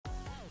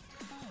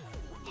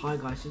Hi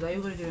guys, today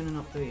we're doing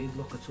an updated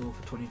locker tour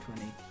for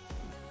 2020.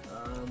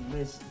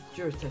 There's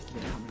Juris test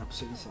event coming up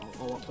soon, so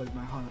I'll upload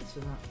my highlights for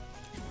that.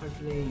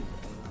 Hopefully,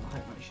 I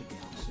hope that should be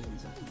out soon,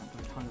 so I can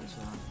upload highlights for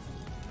that.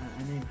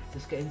 And then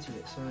let's get into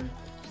it. So,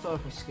 start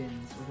off with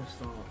skins. We're going to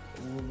start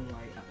all the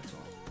way at the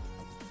top.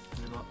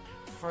 We've got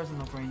Frozen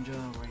Love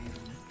Ranger,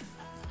 Raven,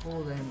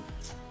 all them.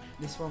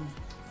 This one,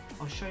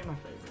 I'll show you my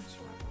favourites,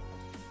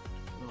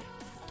 right? Look,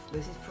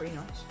 this is pretty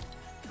nice.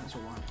 That's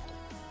alright.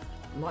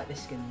 I like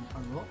this skin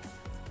a lot.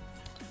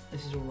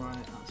 This is alright,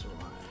 that's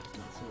alright,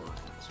 that's alright,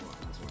 that's alright,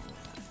 that's alright.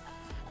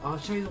 I'll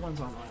show you the ones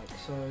I like.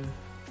 So,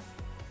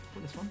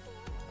 this one,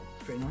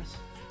 it's pretty nice.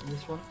 And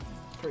this one,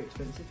 pretty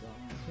expensive, but I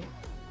like it.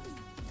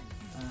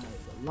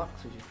 You've got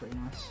Lux, which is pretty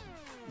nice.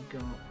 You've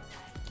got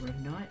Red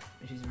Knight,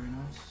 which is very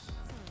nice.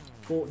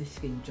 Bought this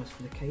skin just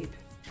for the cape.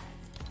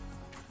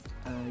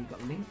 You've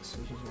got Lynx,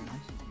 which is very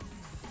nice.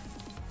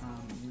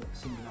 You've got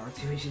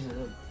Singularity, which is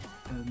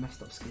a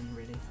messed up skin,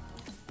 really.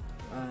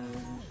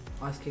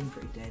 Ice King,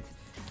 pretty dead.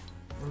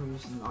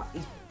 Rose,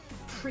 he's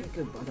pretty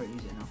good, but I don't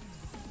use it enough.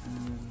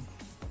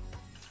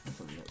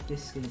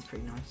 This skin is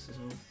pretty nice as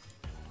well.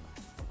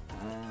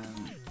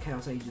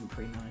 Chaos Agent,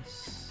 pretty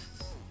nice.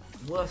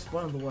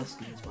 One of the worst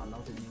skins, but I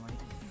love it anyway.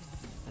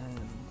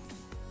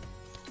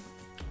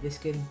 This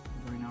skin,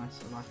 very nice.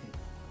 I like it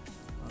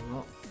a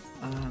lot.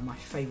 My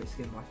favourite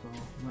skin by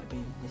far might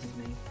be This Is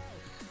Me.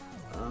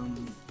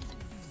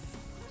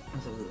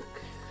 Let's have a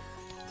look.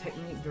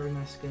 Technique, very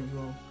nice skin as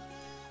well.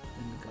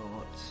 Then we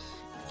got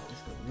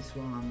this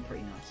one,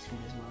 pretty nice skin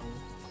as well.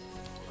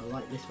 I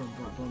like this one,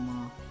 Bright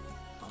Bomber.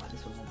 I like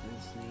this one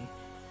obviously.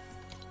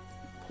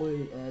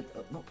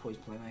 Not Poise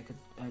Playmaker,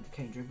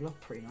 Decaying Dribbler,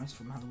 pretty nice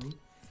from Halloween.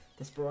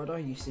 Desperado, I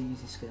used to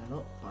use this skin a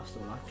lot, but I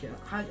still like it.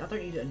 I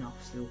don't use it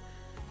enough still,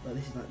 but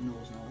this is like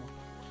Noel's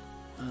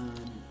Noel.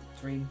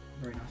 Dream,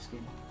 very nice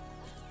skin.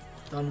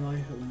 Dynamo, one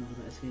of the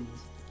better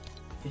skins.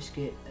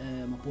 Biscuit,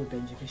 my boy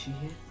Benji Fishy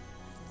here.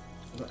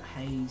 I've got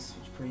Haze,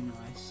 which is pretty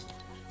nice.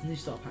 New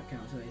starter pack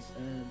out today.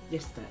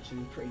 Yesterday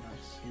actually, pretty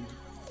nice skin.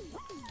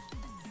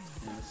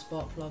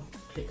 Sparkplug,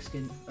 Click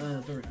skin,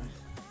 very nice.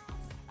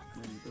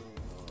 And then we've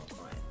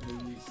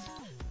got these,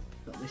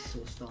 got this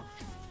sort of stuff.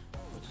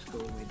 I'll just go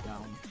all the way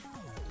down.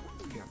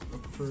 Yeah,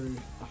 look through.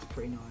 That's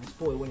pretty nice.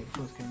 Bought it when it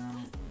first came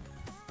out.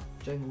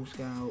 Jungle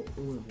Scout,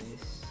 all of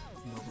this,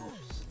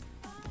 Mobops,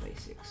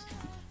 basics.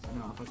 So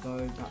now if I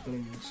go back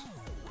blings,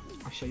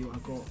 I'll show you what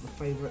I've got. The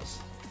favourites.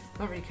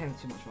 Don't really care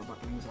too much about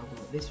back blings. I've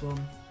got this one,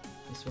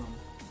 that one.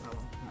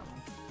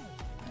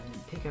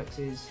 And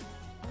pickaxes.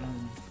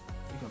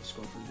 You can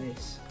scroll through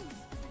this.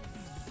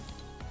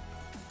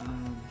 Go to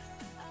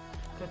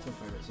my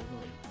favourites as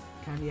well.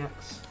 Candy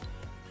Axe,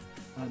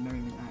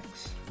 Merriment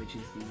Axe, which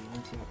is the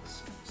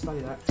anti-axe,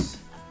 Studded Axe,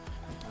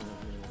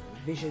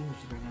 Vision, which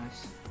is very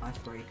nice,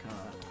 Icebreaker,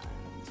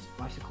 and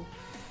Bicycle.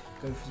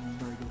 Go for some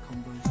very good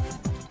combos.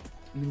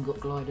 And then we've got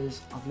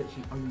gliders. I've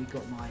literally only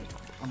got my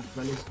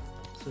umbrellas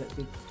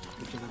selected,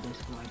 which are the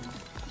best glider.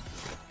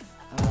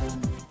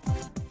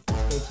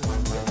 Go to my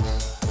notes.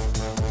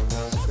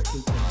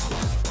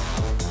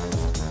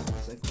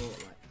 So I've got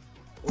like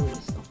all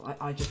this stuff.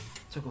 I just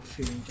took off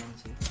Feeling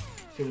Jaunty.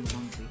 Feeling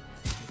Jaunty.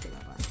 Let's get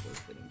that back. Where's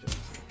Feeling Jaunty?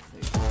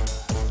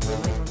 The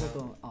main ones I've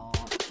got are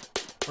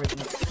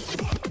Breakneck,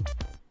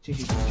 GG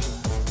Junction,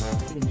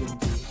 Feeling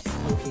Jaunty,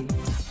 Pokey,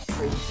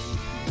 Crazy,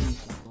 and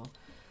stuff.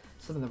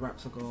 Some of the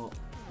wraps I've got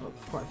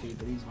quite a few,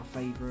 but these are my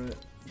favourite.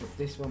 Got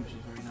this one, which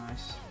is very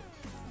nice.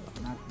 Got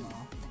an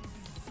Magma.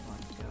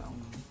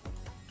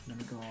 Then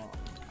we got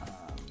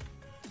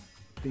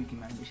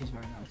Boogeyman, which is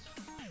very nice.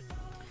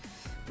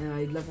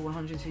 Level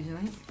 100 Season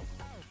 8.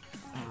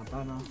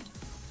 Banner.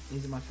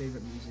 These are my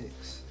favourite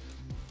musics.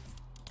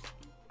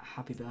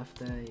 Happy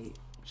Birthday,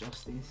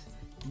 Justice,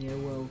 Neo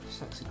World,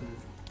 Saxical,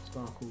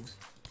 Sparkles,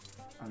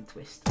 and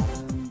Twist.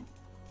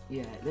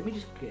 Yeah, let me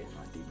just get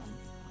my D1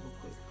 real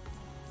quick.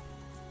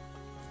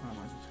 Oh,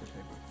 mine's just my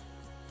favourite.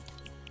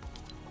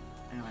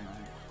 Anyway,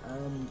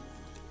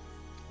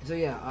 so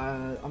yeah,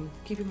 I'm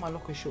keeping my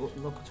locker tour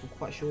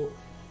quite short.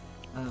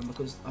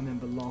 Because I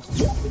remember last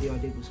video I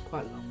did was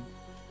quite long,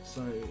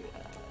 so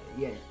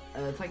yeah,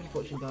 thank you for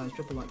watching guys.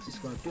 Drop a like,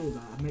 subscribe, do all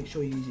that, and make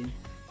sure you're using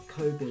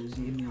code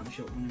Billzy in the item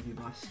shop whenever you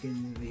buy skins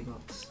and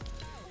V-Bucks.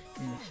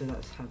 Yeah, so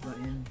let's have that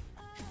in.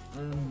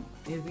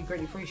 It would be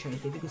greatly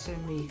appreciated if you could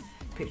send me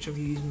a picture of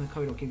you using the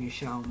code. I'll give you a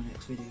shout in the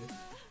next video,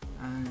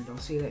 and I'll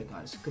see you later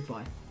guys.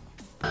 Goodbye.